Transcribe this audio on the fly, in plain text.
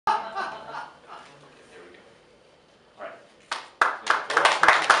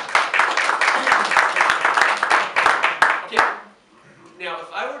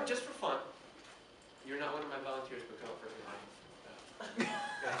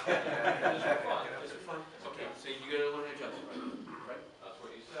Just for fun. Just for fun. Okay, so you gotta learn how to jump, right? That's what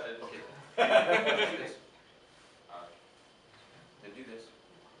you said. Okay. Do this. Then do this.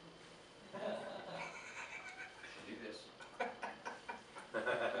 Then do this.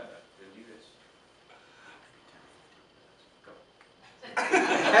 Then do this. Go.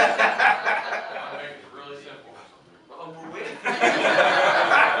 I'll make it really simple. Oh, we're waiting.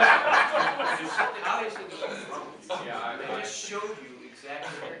 There's something obviously that's wrong with you. Yeah, I just showed you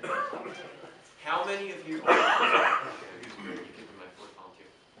exactly. How many of you? Giving my fourth volunteer.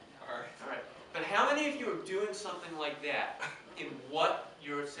 All right. All right. But how many of you are doing something like that in what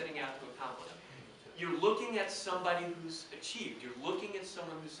you're setting out to accomplish? You're looking at somebody who's achieved. You're looking at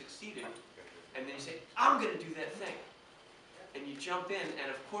someone who's succeeded, and then you say, "I'm going to do that thing." And you jump in, and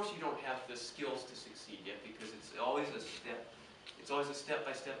of course you don't have the skills to succeed yet because it's always a step. It's always a step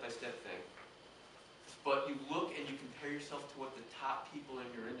by step thing. But you look and you compare yourself to what the top people in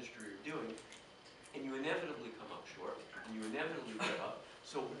your industry are doing, and you inevitably come up short, and you inevitably give up.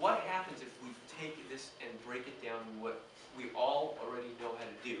 So what happens if we take this and break it down to what we all already know how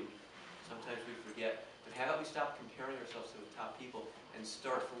to do? Sometimes we forget. But how about we stop comparing ourselves to the top people and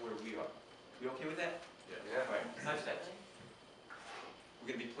start from where we are? You okay with that? Yeah. All right. 5 steps. We're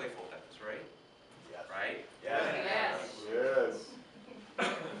going to be playful about this, right? Yes. Right? Yes. Yes.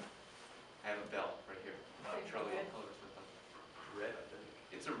 I have a bell right here. Charlie, what color is my bell? Red, I think.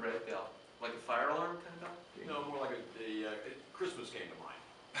 It's a red bell. Like a fire alarm kind of bell? No, more like a Christmas came to mind.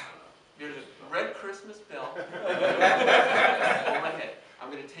 There's a red Christmas bell over my head. I'm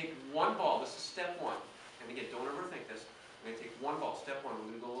going to take one ball. This is step 1. And again, don't overthink this. I'm going to take one ball. Step 1.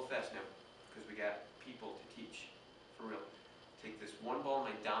 We're going to go a little fast now because we got people to teach. For real. Take this one ball in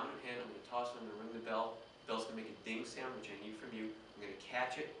my dominant hand. I'm going to toss it. I'm going to ring the bell. The bell's going to make a ding sound, which I need from you. I'm going to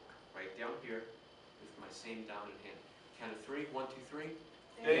catch it right down here with my same dominant hand. Count of 3. 1, 2, 3.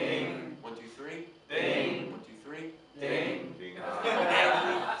 Ding. 1, 2, 3. Ding. 1, 2, 3. Ding.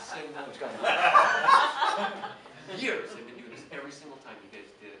 Every single years I've been doing this. Every single time you guys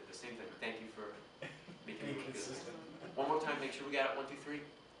did it. The same thing. Thank you for making it look good. One more time. Make sure we got it. 1, 2, 3.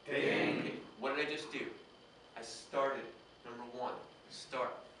 Ding. Okay. What did I just do? I started. Number 1.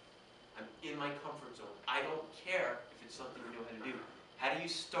 Start. I'm in my comfort zone. I don't care if it's something you know how to do. How do you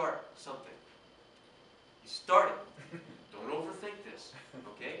start something? You start it. Don't overthink this,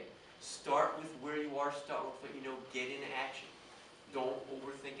 okay? Start with where you are, start with what you know, get into action. Don't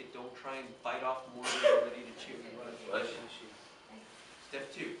overthink it, don't try and bite off more than you're ready to chew. Step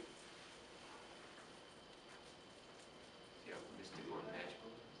 2. Yeah, mystic or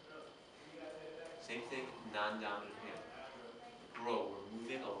magical. Same thing, non-dominant hand. Grow, we're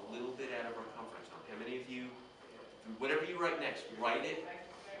moving a little bit out of our comfort zone. How many of you, whatever you write next, write it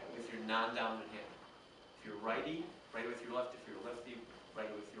with your non-dominant hand. If you're righty, write it with your left. If you're lefty,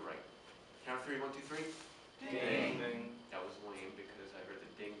 write it with your right. Count 3, 1, 2, 3. Ding. That was lame because I heard the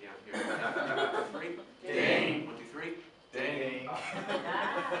ding down here. Count 3, 1, 2, 3. Ding. 1, 2, 3. Ding. 1,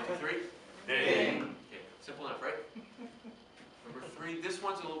 2, 3. Ding. Okay, simple enough, right? Number 3. This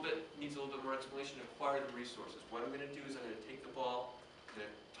one's needs a little bit more explanation. Acquire the resources. What I'm going to do is I'm going to take the ball, I'm going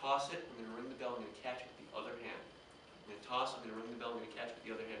to toss it, I'm going to ring the bell, I'm going to catch it with the other hand. I'm going to toss, I'm going to ring the bell, I'm going to catch it with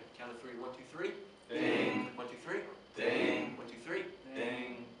the other hand. Count of 3, 1, 2, 3. Ding. 1, 2, 3. Ding. 1, 2, 3.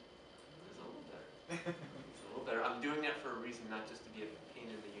 Ding. It's a little better. It's a little better. I'm doing that for a reason, not just to be a pain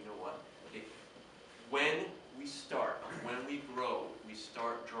in the you-know-what. Okay. When we start, when we grow, we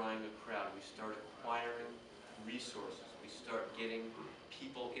start drawing a crowd. We start acquiring resources. We start getting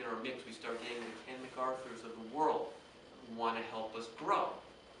people in our mix. We start getting the Ken MacArthurs of the world who want to help us grow.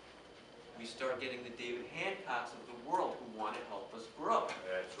 We start getting the David Hancocks of the world who want to help us grow.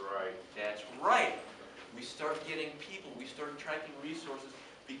 That's right. That's right. We start getting people, we start attracting resources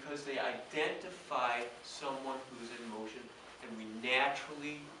because they identify someone who's in motion, and we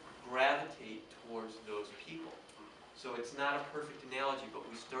naturally gravitate towards those people. So it's not a perfect analogy, but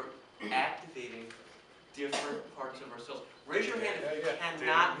we start activating different parts of ourselves. Raise your hand if you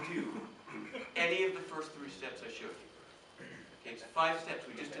cannot do any of the first 3 steps I showed you. Okay, it's 5 steps.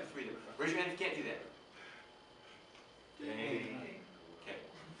 We just did 3 of them. Raise your hand if you can't do that. Ding. Okay.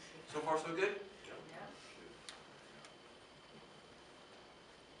 So far, so good?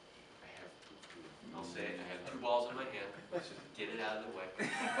 I'll say it. I have 2 balls in my hand. Let's just get it out of the way.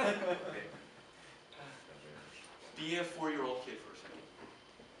 Okay. Be a 4-year-old kid for a second.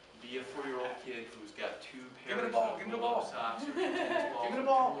 Be a 4-year-old kid who's got 2 pairs of roll-up socks or 2 tennis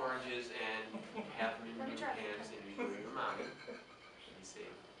balls, 2 oranges, and you have them in your hands, and you go to your mommy, and you say,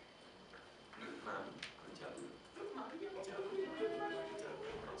 "Mommy, I'm telling you.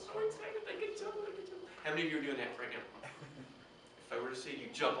 I'm so excited I can tell you. How many of you are doing that right now? If I were to say to you,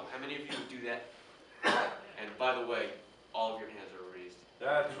 juggle, how many of you would do that? And by the way, all of your hands are raised.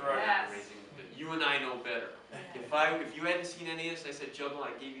 That's right. Yes. Raising, but you and I know better. If you hadn't seen any of this, I said juggle,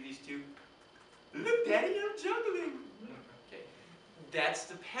 and I gave you these two. Look, Daddy, I'm juggling. Okay, that's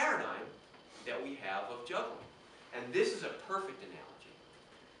the paradigm that we have of juggling. And this is a perfect analogy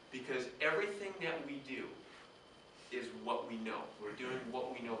because everything that we do is what we know. We're doing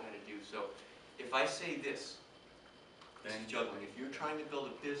what we know how to do. So if I say this is juggling. If you're trying to build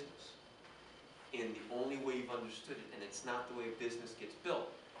a business in the only way you've understood it, and it's not the way a business gets built,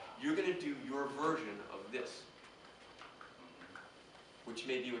 you're going to do your version of this, which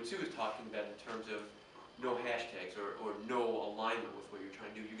may be what Sue is talking about in terms of no hashtags or no alignment with what you're trying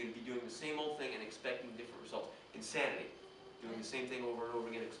to do. You're going to be doing the same old thing and expecting different results. Insanity. Doing the same thing over and over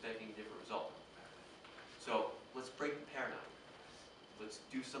again, expecting a different result. So let's break the paradigm. Let's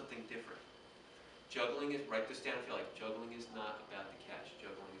do something different. Juggling is, write this down if you like, juggling is not about the catch.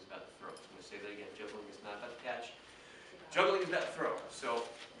 Juggling is about the throw. So I'm going to say that again. Juggling is not about the catch. Juggling is about the throw. So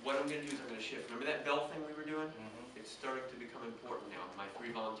what I'm going to do is I'm going to shift. Remember that bell thing we were doing? It's starting to become important now. My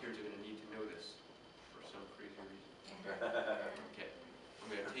 3 volunteers are going to need to know this for some crazy reason. Okay. I'm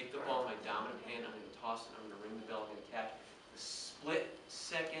going to take the ball in my dominant hand. I'm going to toss it. I'm going to ring the bell. I'm going to catch. The split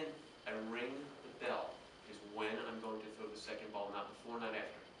second I ring the bell is when I'm going to throw the second ball, not before, not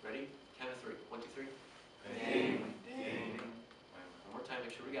after. Ready? Count of 3. 1, 2, 3. Ding, ding. One more time.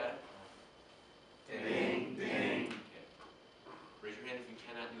 Make sure we got it. Ding, ding. Okay. Raise your hand if you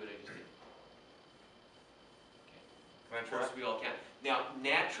cannot do what I just did. Can I Of try? course, we all can. Now,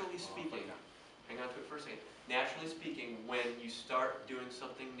 naturally speaking, hang on to it for a second. Naturally speaking, when you start doing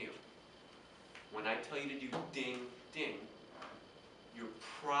something new, when I tell you to do ding, ding, you're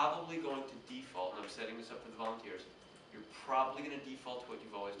probably going to default, and I'm setting this up for the volunteers, you're probably going to default to what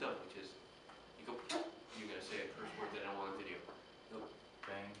you've always done, which is, you go, you're going to say a curse word that I don't want on video. No.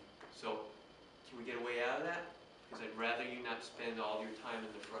 Ding. So, can we get a way out of that? Because I'd rather you not spend all your time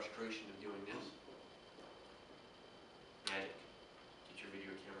in the frustration of doing this. Magic. Get your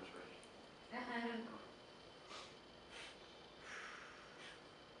video cameras ready.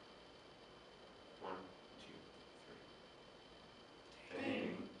 1, 2, 3.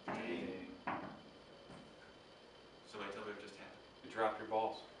 Ding, ding. Somebody tell me what just happened. You dropped your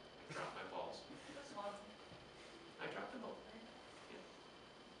balls. I dropped my balls. I dropped the ball. Yeah.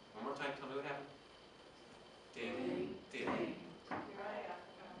 One more time, tell me what happened. Ding, ding.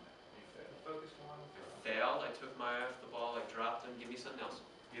 Focus one. I failed, I took my eye off the ball, I dropped them, give me something else.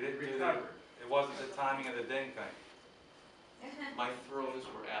 You didn't do the, it wasn't the timing of the ding thing. My throws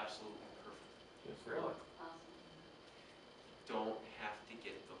were absolutely perfect. Really? Don't have to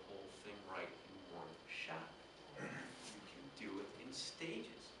get the whole thing right in one shot. You can do it in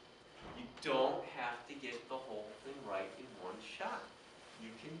stages. You don't have to get the whole thing right in one shot. You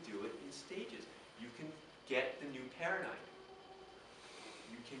can do it in stages. You can get the new paradigm.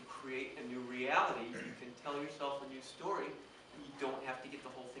 You can create a new reality. You can tell yourself a new story. You don't have to get the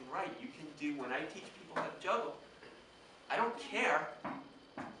whole thing right. You can do, when I teach people how to juggle, I don't care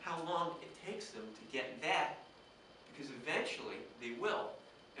how long it takes them to get that, because eventually they will.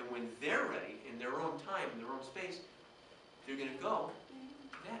 And when they're ready, in their own time, in their own space, they're going to go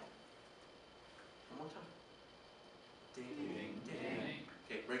that. One more time. Ding, ding, ding.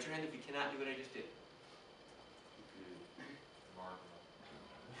 Okay, raise your hand if you cannot do what I just did.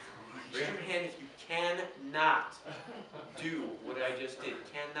 Raise your hand if you cannot do what I just did.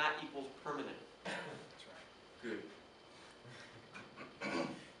 Cannot equals permanent. That's right. Good.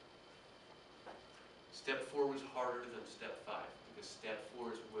 Step 4 was harder than step 5, because step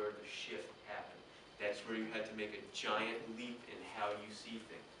 4 is where the shift happened. That's where you had to make a giant leap in how you see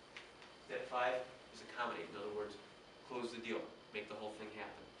things. Step 5 is accommodate. In other words, close the deal. Make the whole thing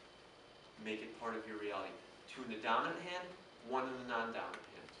happen. Make it part of your reality. 2 in the dominant hand, 1 in the non-dominant hand.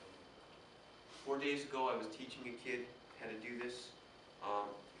 4 days ago, I was teaching a kid how to do this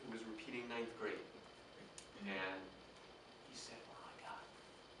who was repeating 9th grade. And he said, oh my God.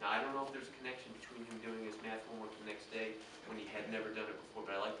 Now, I don't know if there's a connection between him doing his math homework the next day when he had never done it before,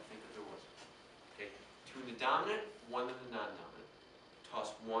 but I like to think that there was. Okay, 2 in the dominant, 1 in the non-dominant.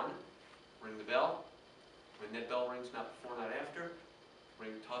 Toss 1, ring the bell. When that bell rings, not before, not after,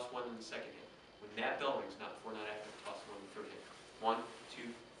 toss 1 in the second hand. When that bell rings, not before, not after, toss 1 in the third hand. 1, 2,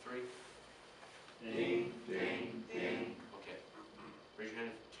 3. Ding, ding, ding. Okay. Raise your hand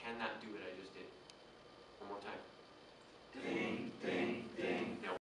if you cannot do what I just did. One more time. Ding, ding,